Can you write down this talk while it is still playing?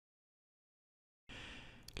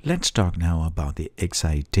Let's talk now about the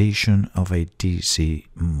excitation of a DC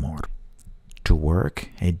motor. To work,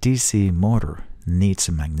 a DC motor needs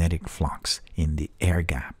a magnetic flux in the air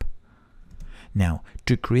gap. Now,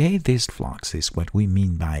 to create this flux is what we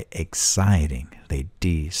mean by exciting the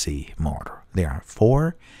DC motor. There are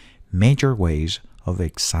four major ways of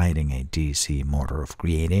exciting a DC motor, of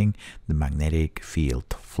creating the magnetic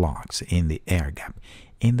field flux in the air gap.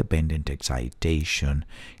 Independent excitation,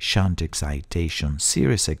 shunt excitation,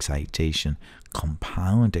 series excitation,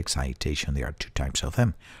 compound excitation. There are two types of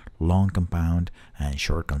them, long compound and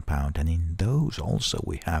short compound, and in those also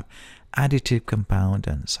we have additive compound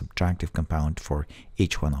and subtractive compound for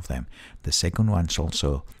each one of them. The second one is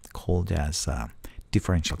also called as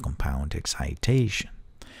differential compound excitation.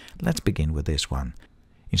 Let's begin with this one.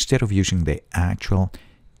 Instead of using the actual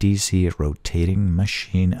DC rotating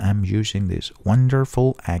machine, I'm using this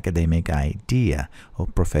wonderful academic idea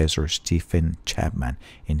of Professor Stephen Chapman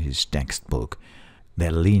in his textbook, the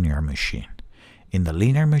linear machine. In the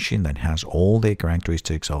linear machine that has all the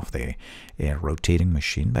characteristics of the rotating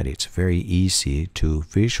machine, but it's very easy to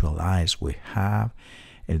visualize. We have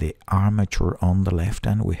the armature on the left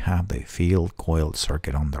and we have the field coil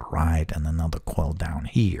circuit on the right and another coil down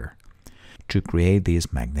here. To create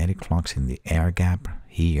this magnetic flux in the air gap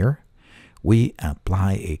here, we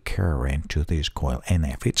apply a current to this coil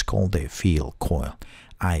NF. It's called the field coil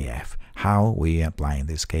IF. How we apply in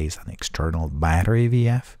this case an external battery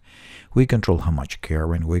VF. We control how much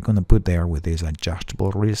current we're going to put there with this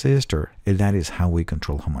adjustable resistor. And that is how we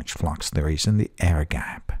control how much flux there is in the air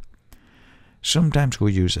gap. Sometimes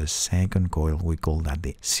we use a second coil. We call that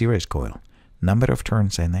the series coil. Number of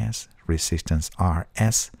turns NS, resistance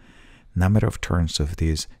RS. Number of turns of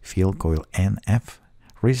this field coil NF,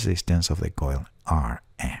 resistance of the coil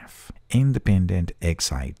RF. Independent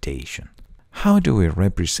excitation. How do we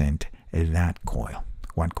represent that coil?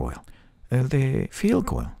 What coil? The field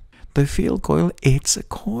coil. The field coil, it's a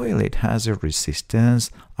coil. It has a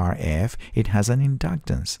resistance RF. It has an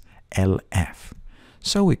inductance LF.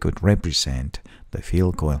 So we could represent the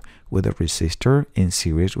field coil with a resistor in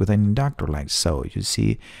series with an inductor like so. You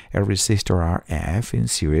see a resistor RF in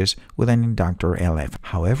series with an inductor LF.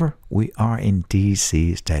 However, we are in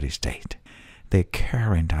DC steady state. The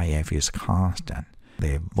current IF is constant.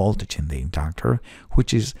 The voltage in the inductor,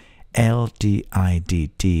 which is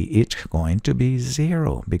LdIdt, it's going to be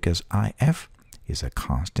 0 because IF is a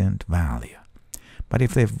constant value. But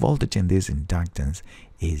if the voltage in this inductance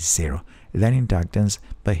is 0, that inductance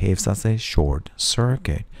behaves as a short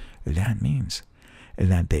circuit. That means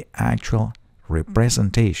that the actual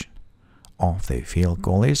representation of the field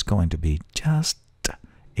coil is going to be just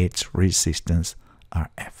its resistance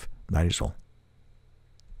RF. That is all.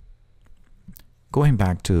 Going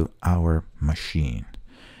back to our machine.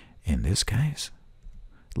 In this case,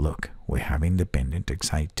 look, we have independent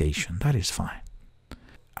excitation. That is fine.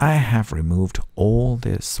 I have removed all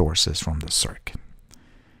the sources from the circuit.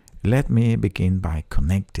 Let me begin by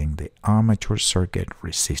connecting the armature circuit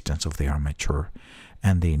resistance of the armature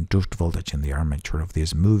and the induced voltage in the armature of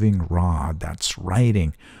this moving rod that's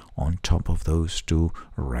riding on top of those two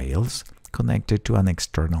rails connected to an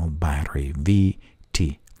external battery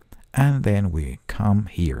VT. And then we come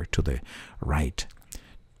here to the right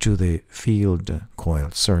to the field coil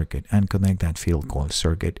circuit and connect that field coil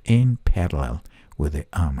circuit in parallel with the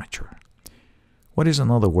armature. What is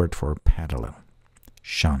another word for parallel?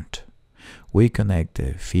 Shunt. We connect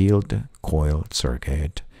the field coil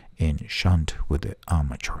circuit in shunt with the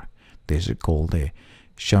armature. This is called the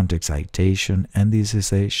shunt excitation, and this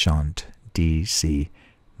is a shunt DC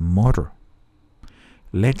motor.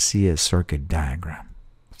 Let's see a circuit diagram.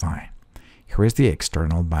 Fine. Here is the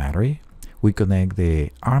external battery. We connect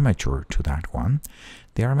the armature to that one.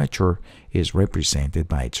 The armature is represented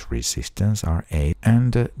by its resistance RA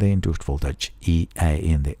and the induced voltage EA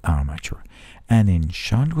in the armature. And in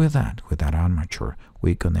shunt with that armature,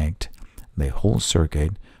 we connect the whole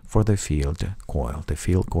circuit for the field coil. The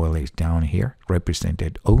field coil is down here,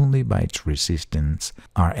 represented only by its resistance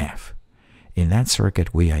RF. In that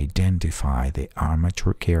circuit, we identify the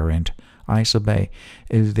armature current I sub A,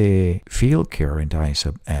 the field current I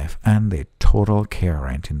sub F, and the total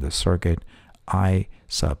current in the circuit I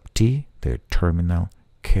sub T, the terminal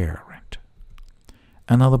current.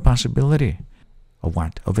 Another possibility of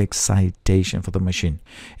what? Of excitation for the machine.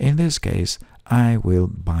 In this case, I will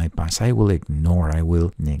bypass, I will ignore, I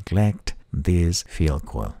will neglect this field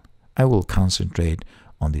coil. I will concentrate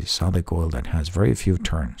on this other coil that has very few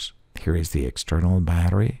turns. Here is the external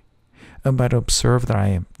battery. But observe that I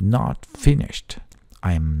am not finished.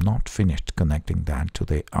 I am not finished connecting that to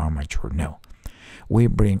the armature. No. We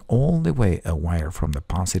bring all the way a wire from the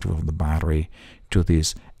positive of the battery to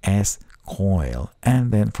this S coil,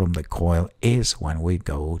 and then from the coil is when we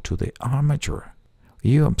go to the armature.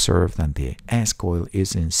 You observe that the S coil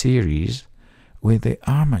is in series with the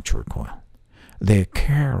armature coil. The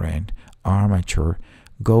current armature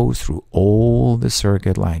goes through all the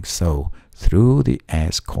circuit like so, through the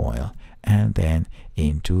S coil and then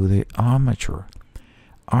into the armature.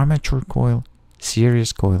 Armature coil,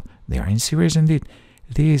 series coil, they are in series indeed.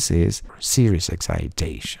 This is series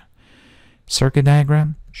excitation. Circuit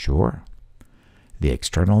diagram? Sure. The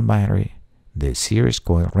external battery, the series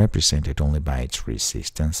coil represented only by its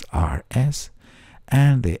resistance Rs,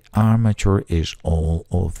 and the armature is all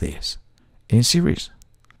of this in series.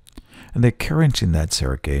 The currents in that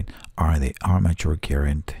circuit are the armature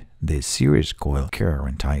current, the series coil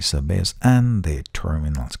current I sub S, and the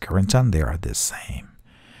terminals current, and they are the same.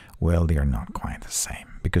 Well, they are not quite the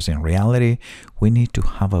same, because in reality, we need to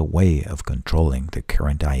have a way of controlling the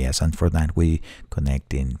current IS, and for that we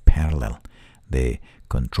connect in parallel the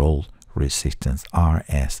control resistance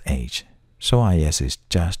RSH. So IS is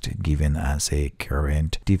just given as a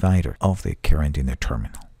current divider of the current in the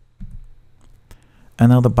terminal.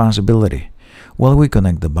 Another possibility, well, we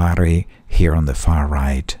connect the battery here on the far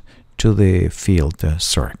right to the field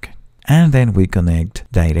circuit, and then we connect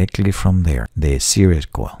directly from there the series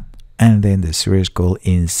coil, and then the series coil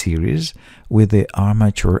in series with the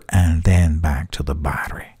armature, and then back to the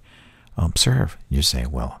battery. Observe, you say,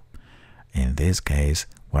 well, in this case,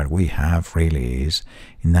 what we have really is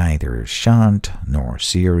neither shunt nor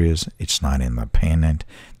series. It's not independent.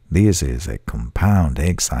 This is a compound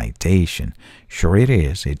excitation. Sure it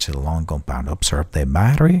is. It's a long compound. Observe the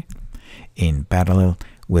battery in parallel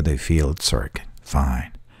with the field circuit.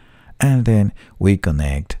 Fine. And then we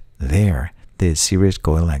connect there the series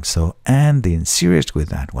coil like so, and in series with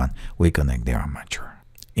that one, we connect the armature.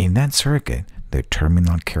 In that circuit, the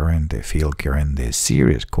terminal current, the field current, the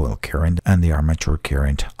series coil current, and the armature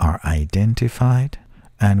current are identified,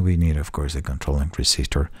 and we need, of course, the controlling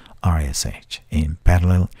resistor RSH in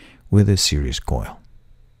parallel with the series coil.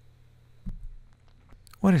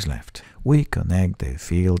 What is left? We connect the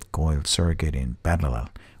field coil circuit in parallel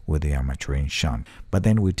with the armature in shunt, but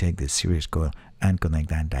then we take the series coil and connect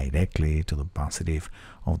that directly to the positive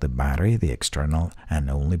of the battery, the external and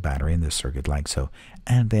only battery in the circuit like so,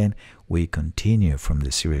 and then we continue from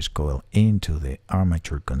the series coil into the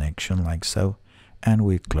armature connection like so, and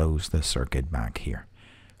we close the circuit back here.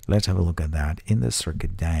 Let's have a look at that in the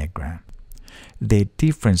circuit diagram. The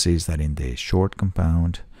difference is that in the short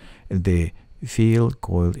compound, the field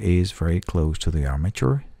coil is very close to the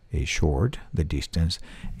armature, is short, the distance,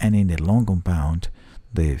 and in the long compound,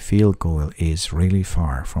 the field coil is really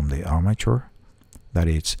far from the armature. That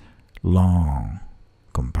is long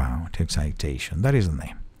compound excitation. That is the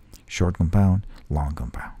name. Short compound, long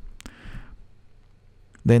compound.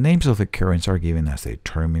 The names of the currents are given as the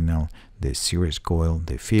terminal, the series coil,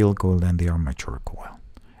 the field coil, and the armature coil.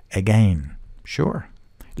 Again, sure,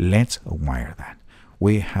 let's wire that.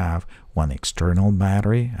 We have one external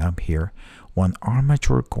battery up here, one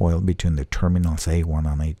armature coil between the terminals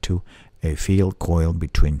A1 and A2, a field coil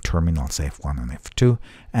between terminals F1 and F2,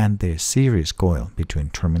 and the series coil between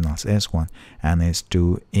terminals S1 and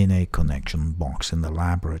S2 in a connection box in the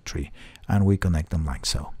laboratory, and we connect them like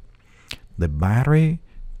so. The battery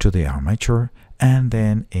to the armature, and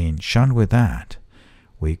then in shunt with that,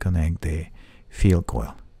 we connect the field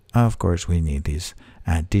coil. Of course, we need this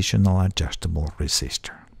additional adjustable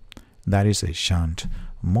resistor. That is a shunt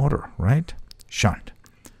motor, right? Shunt.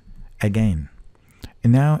 Again,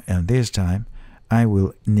 and now, and this time, I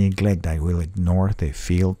will ignore the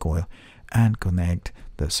field coil and connect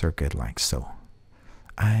the circuit like so.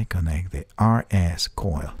 I connect the RS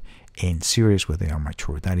coil in series with the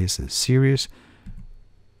armature. That is a series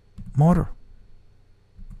motor.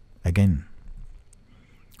 Again.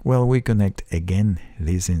 Well, we connect again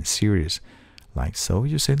this in series like so.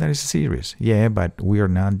 You say that is a series. Yeah, but we are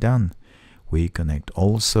not done. We connect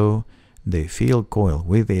also the field coil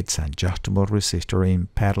with its adjustable resistor in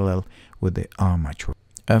parallel with the armature.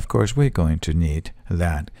 Of course, we're going to need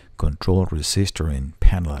that control resistor in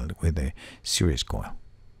parallel with the series coil.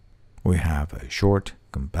 We have a short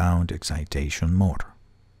compound excitation motor.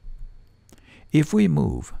 If we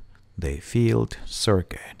move the field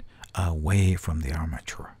circuit away from the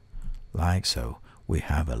armature, like so, we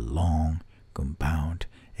have a long compound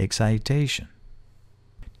excitation.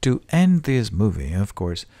 To end this movie, of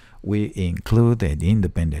course, we include an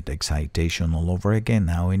independent excitation all over again,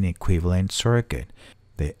 now in equivalent circuit.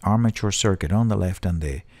 The armature circuit on the left and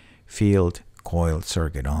the field coil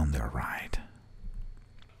circuit on the right.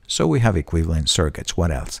 So we have equivalent circuits.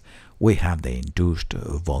 What else? We have the induced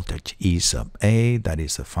voltage E sub A, that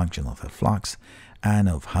is a function of the flux and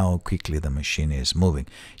of how quickly the machine is moving.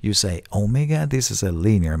 You say, omega, this is a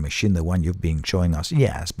linear machine, the one you've been showing us.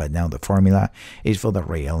 Yes, but now the formula is for the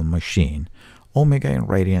real machine. Omega in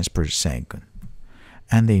radians per second.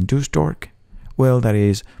 And the induced torque? Well, that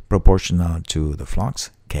is proportional to the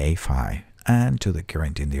flux, K phi, and to the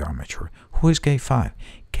current in the armature. Who is K phi?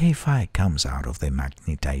 K phi comes out of the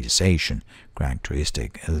magnetization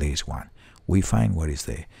characteristic, at least one. We find what is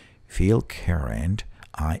the field current,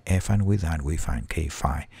 IF, and with that we find K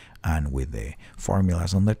phi. And with the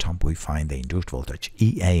formulas on the top, we find the induced voltage,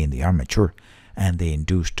 EA, in the armature, and the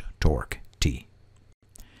induced torque, T.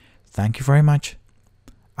 Thank you very much.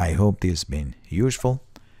 I hope this has been useful,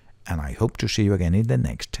 and I hope to see you again in the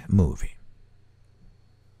next movie.